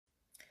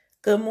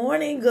Good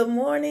morning, good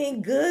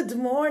morning, good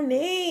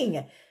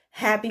morning.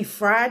 Happy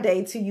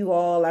Friday to you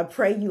all. I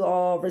pray you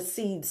all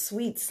received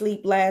sweet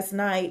sleep last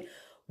night,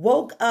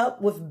 woke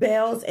up with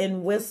bells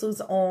and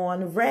whistles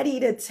on, ready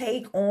to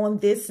take on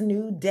this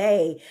new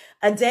day.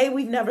 A day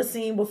we've never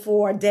seen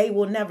before, a day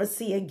we'll never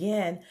see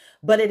again.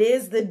 But it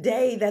is the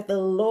day that the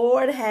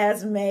Lord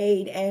has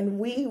made, and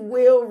we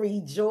will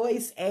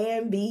rejoice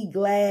and be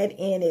glad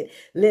in it.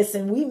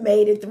 Listen, we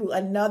made it through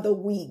another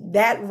week.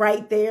 That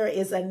right there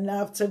is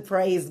enough to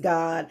praise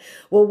God.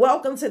 Well,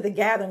 welcome to the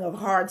Gathering of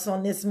Hearts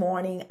on this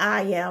morning.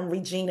 I am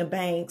Regina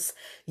Banks,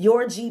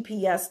 your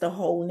GPS to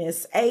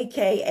wholeness,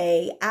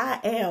 aka I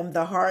am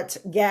the Heart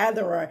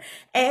Gatherer.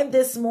 And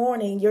this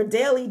morning, your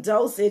daily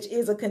dosage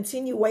is a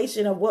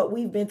continuation of what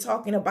we've been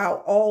talking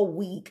about all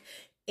week.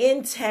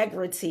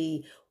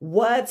 Integrity.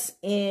 What's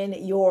in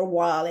your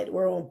wallet?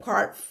 We're on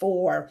part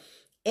 4.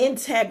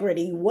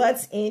 Integrity.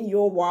 What's in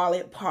your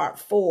wallet? Part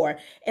 4.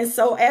 And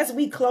so as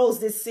we close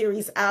this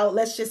series out,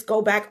 let's just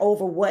go back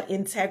over what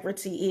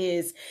integrity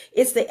is.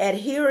 It's the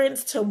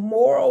adherence to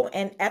moral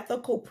and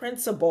ethical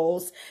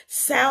principles,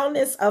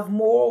 soundness of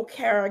moral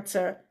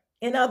character.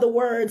 In other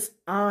words,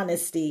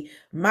 honesty.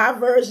 My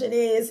version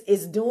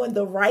is doing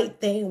the right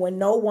thing when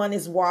no one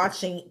is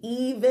watching,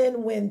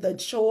 even when the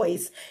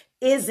choice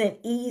isn't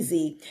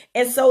easy.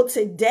 And so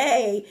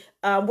today,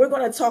 we're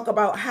going to talk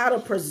about how to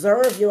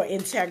preserve your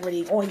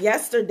integrity. On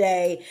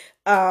yesterday,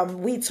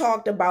 we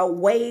talked about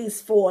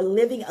ways for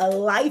living a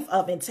life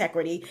of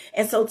integrity.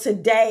 And so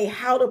today,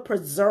 how to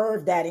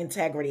preserve that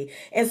integrity.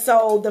 And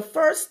so the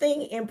first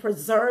thing in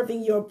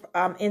preserving your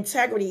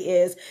integrity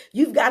is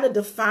you've got to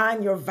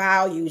define your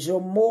values,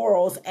 your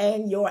morals,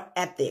 and your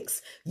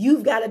ethics.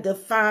 You've got to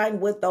define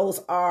what those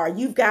are.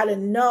 You've got to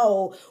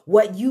know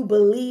what you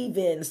believe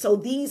in. So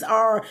these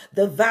are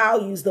the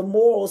values, the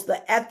morals,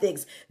 the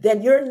ethics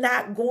that you're not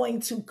going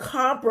to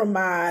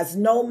compromise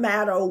no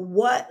matter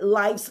what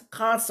life's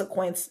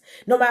consequence,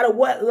 no matter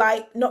what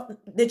life, no,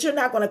 that you're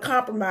not going to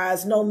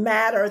compromise no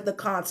matter the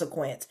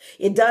consequence.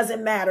 It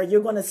doesn't matter.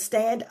 You're going to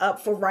stand up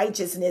for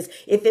righteousness.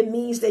 If it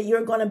means that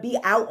you're going to be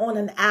out on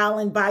an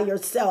island by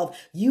yourself,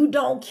 you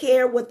don't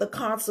care what the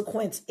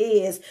consequence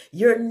is.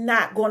 You're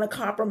not going to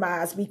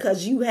compromise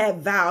because you have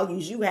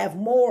values, you have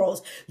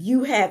morals,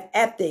 you have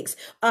ethics.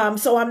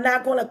 So I'm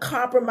not going to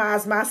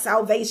compromise my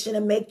salvation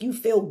and make you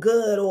feel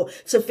good or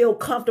to feel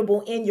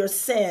comfortable in your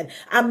sin.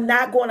 I'm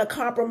not going to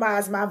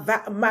compromise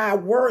my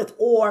worth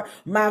or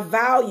my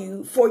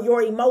value for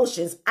your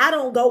emotions. I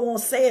don't go on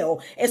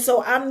sale. And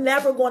so I'm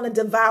never going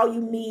to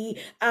devalue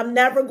me. I'm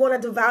never going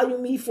to devalue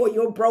me for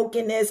your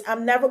brokenness.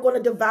 I'm never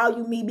going to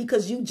devalue me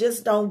because you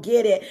just don't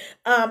get it.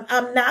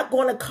 I'm not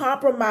going to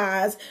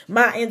compromise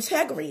my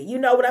integrity. You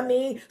know what I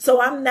mean?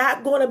 So I'm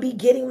not going to be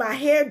getting my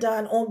hair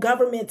done on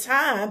government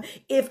time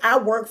if I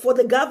work for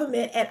the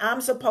government and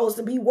I'm supposed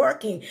to be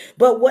working.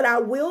 But what I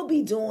will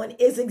be doing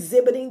is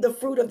exhibiting the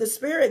fruit of the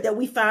Spirit that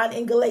we find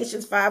in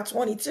Galatians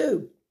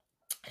 5:22.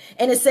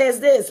 And it says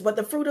this, but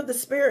the fruit of the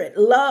Spirit,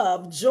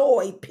 love,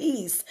 joy,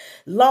 peace,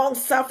 long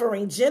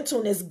suffering,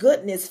 gentleness,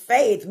 goodness,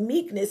 faith,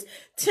 meekness,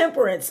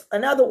 temperance.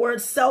 In other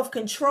words,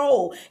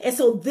 self-control. And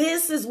so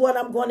this is what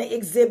I'm going to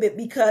exhibit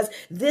because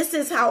this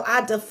is how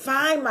I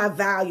define my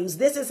values.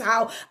 This is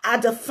how I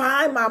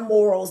define my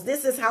morals.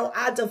 This is how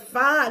I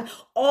define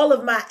all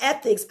of my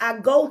ethics. I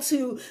go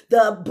to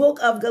the book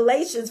of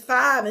Galatians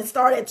 5 and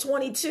start at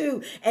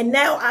 22. And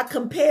now I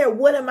compare,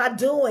 what am I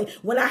doing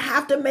when I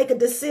have to make a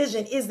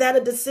decision? Is that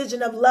a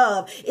decision of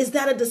love? Is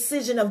that a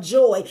decision of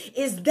joy?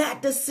 Is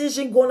that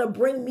decision going to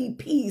bring me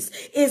peace?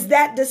 Is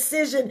that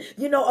decision,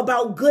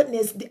 about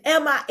goodness?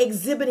 Am I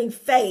exhibiting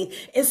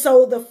faith? And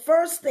so the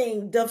first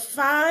thing,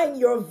 define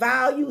your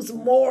values,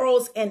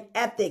 morals, and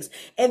ethics,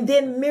 and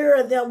then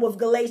mirror them with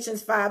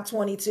Galatians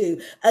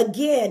 5:22.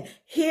 Again,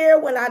 here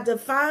when I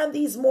define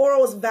these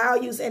morals,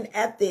 values, and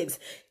ethics,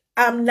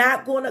 I'm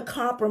not going to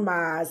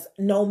compromise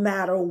no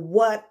matter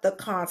what the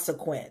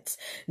consequence.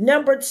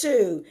 Number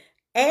 2,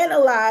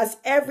 analyze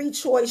every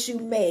choice you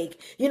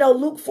make.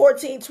 Luke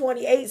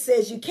 14:28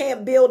 says you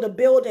can't build a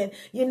building,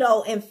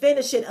 and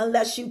finish it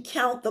unless you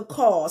count the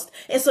cost.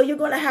 And so you're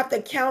going to have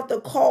to count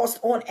the cost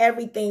on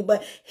everything.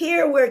 But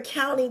here we're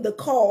counting the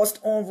cost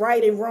on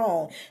right and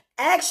wrong.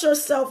 Ask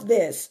yourself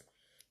this.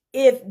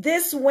 If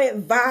this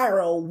went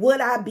viral, would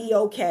I be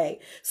okay?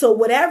 So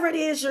whatever it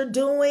is you're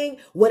doing,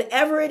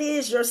 whatever it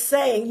is you're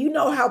saying, you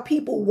know how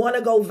people want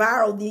to go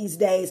viral these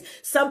days.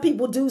 Some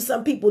people do,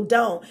 some people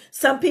don't.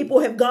 Some people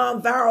have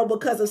gone viral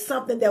because of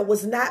something that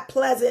was not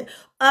pleasant.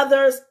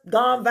 Others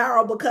gone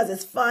viral because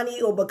it's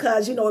funny or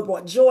because, it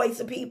brought joy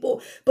to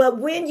people. But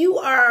when you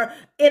are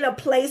in a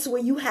place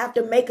where you have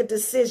to make a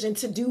decision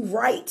to do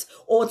right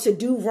or to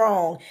do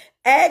wrong,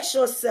 ask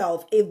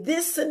yourself, if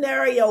this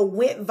scenario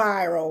went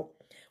viral,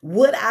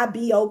 would I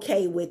be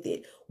okay with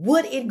it?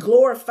 Would it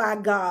glorify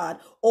God?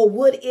 Or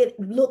would it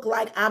look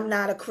like I'm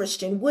not a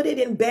Christian? Would it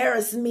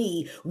embarrass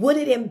me? Would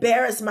it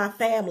embarrass my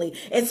family?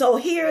 And so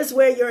here's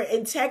where your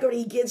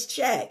integrity gets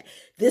checked.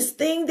 This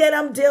thing that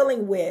I'm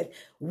dealing with,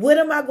 what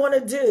am I going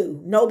to do?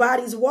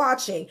 Nobody's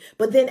watching.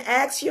 But then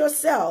ask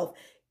yourself,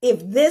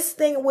 If this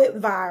thing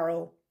went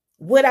viral,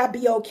 would I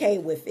be okay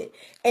with it?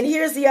 And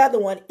here's the other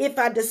one. If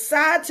I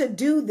decide to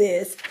do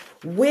this,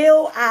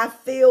 will I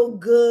feel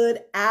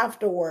good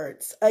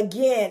afterwards?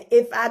 Again,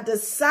 if I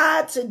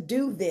decide to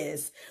do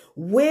this,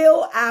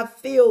 will I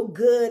feel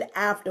good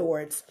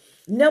afterwards?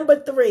 Number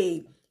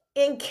 3,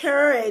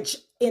 encourage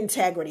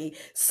integrity.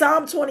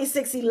 Psalm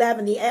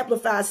 26:11, the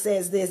Amplified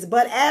says this,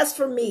 but as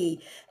for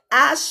me,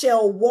 I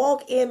shall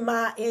walk in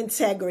my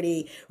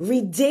integrity.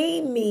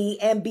 Redeem me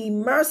and be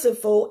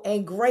merciful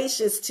and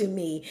gracious to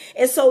me.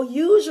 And so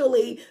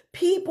usually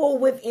people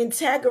with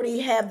integrity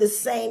have the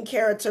same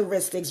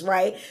characteristics,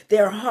 right?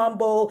 They're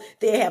humble.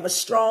 They have a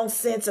strong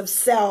sense of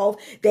self.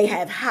 They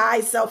have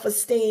high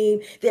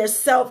self-esteem. They're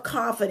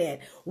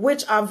self-confident,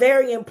 which are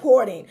very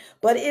important.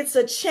 But it's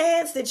a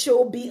chance that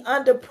you'll be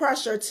under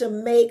pressure to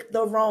make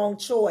the wrong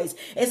choice.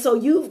 And so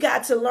you've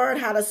got to learn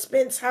how to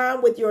spend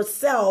time with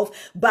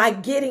yourself by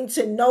getting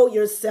to know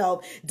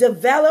yourself.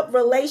 Develop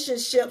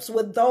relationships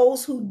with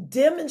those who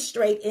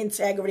demonstrate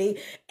integrity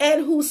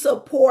and who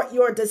support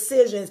your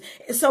decisions.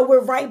 And so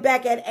we're right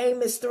back at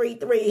Amos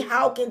 3:3.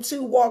 How can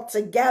two walk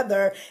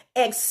together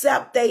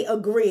except they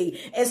agree?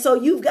 And so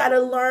you've got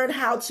to learn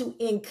how to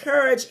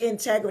encourage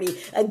integrity.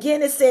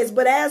 Again, it says,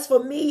 but as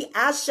for me,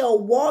 I shall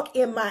walk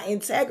in my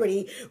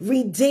integrity.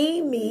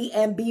 Redeem me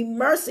and be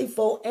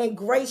merciful and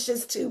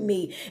gracious to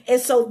me. And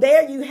so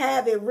there you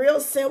have it, real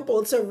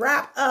simple to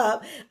wrap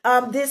up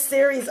this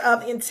series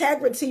of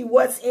integrity.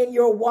 What's in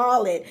your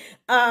wallet?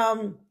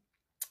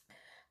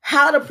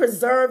 How to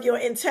preserve your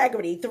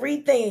integrity.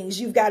 3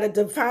 things. You've got to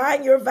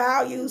define your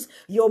values,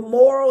 your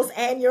morals,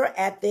 and your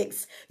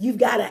ethics. You've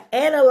got to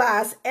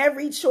analyze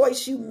every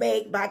choice you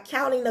make by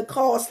counting the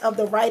cost of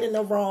the right and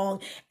the wrong.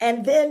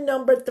 And then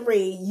number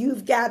 3,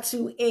 you've got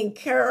to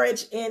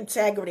encourage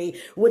integrity,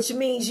 which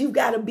means you've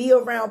got to be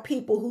around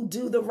people who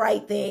do the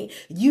right thing.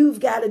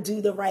 You've got to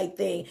do the right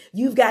thing.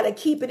 You've got to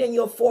keep it in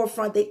your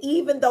forefront that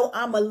even though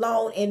I'm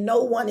alone and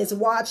no one is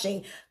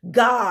watching,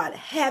 God,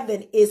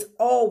 heaven is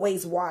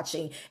always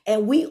watching.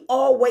 And we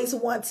always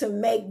want to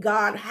make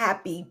God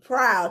happy,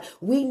 proud.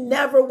 We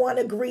never want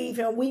to grieve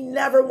him. We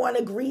never want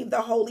to grieve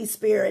the Holy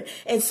Spirit.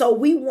 And so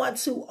we want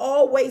to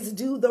always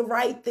do the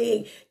right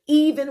thing,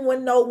 even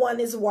when no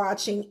one is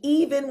watching,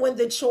 even when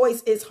the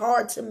choice is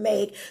hard to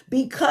make,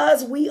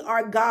 because we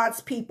are God's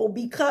people,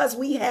 because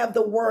we have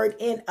the word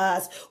in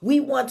us.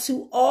 We want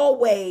to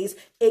always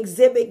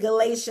exhibit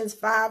Galatians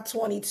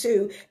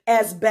 5:22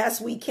 as best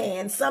we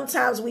can.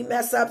 Sometimes we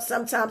mess up,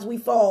 sometimes we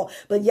fall.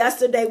 But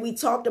yesterday we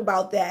talked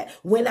about that.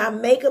 When I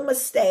make a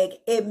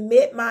mistake,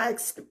 admit my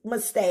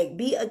mistake,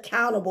 be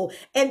accountable,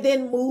 and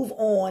then move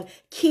on.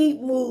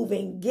 Keep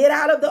moving. Get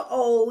out of the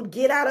old,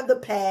 get out of the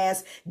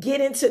past,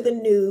 get into the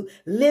new.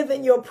 Live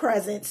in your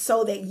present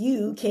so that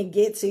you can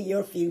get to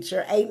your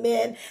future.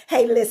 Amen.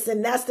 Hey,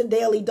 listen, that's the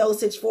daily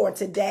dosage for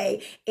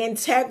today.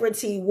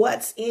 Integrity,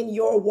 what's in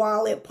your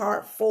wallet,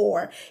 part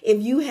 4.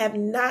 If you have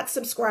not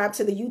subscribed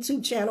to the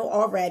YouTube channel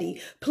already,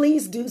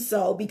 please do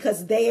so,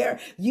 because there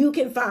you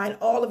can find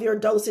all of your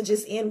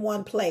dosages in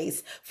one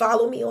place.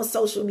 Follow me on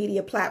social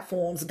media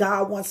platforms.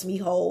 God Wants Me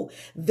Whole.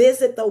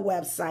 Visit the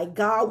website,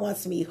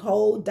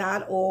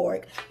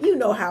 godwantsmewhole.org. You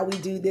know how we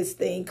do this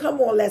thing. Come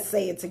on, let's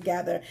say it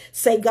together.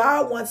 Say,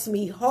 God wants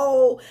me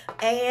whole,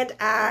 and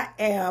I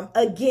am.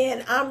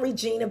 Again, I'm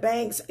Regina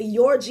Banks,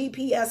 your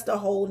GPS to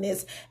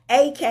wholeness,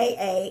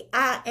 aka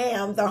I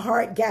am the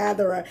heart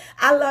gatherer.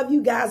 I love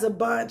you guys a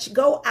bunch.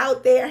 Go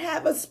out there,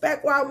 have a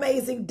spectacular,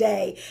 amazing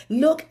day.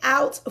 Look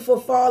out for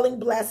falling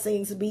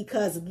blessings,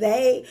 because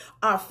they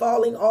are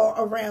falling all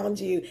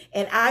around you.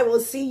 And I will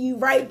see you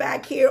right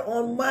back here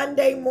on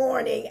Monday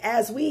morning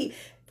as we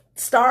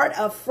start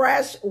a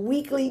fresh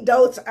daily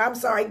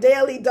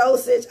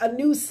dosage. A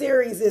new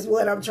series is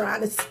what I'm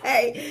trying to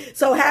say.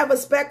 So have a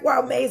spectacular,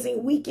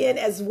 amazing weekend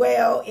as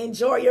well.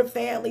 Enjoy your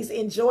families,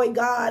 enjoy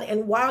God.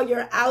 And while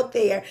you're out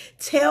there,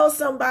 tell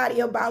somebody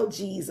about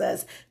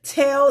Jesus.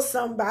 Tell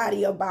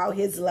somebody about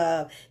his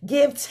love.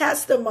 Give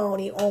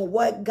testimony on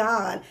what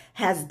God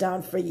has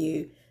done for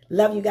you.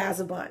 Love you guys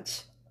a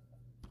bunch.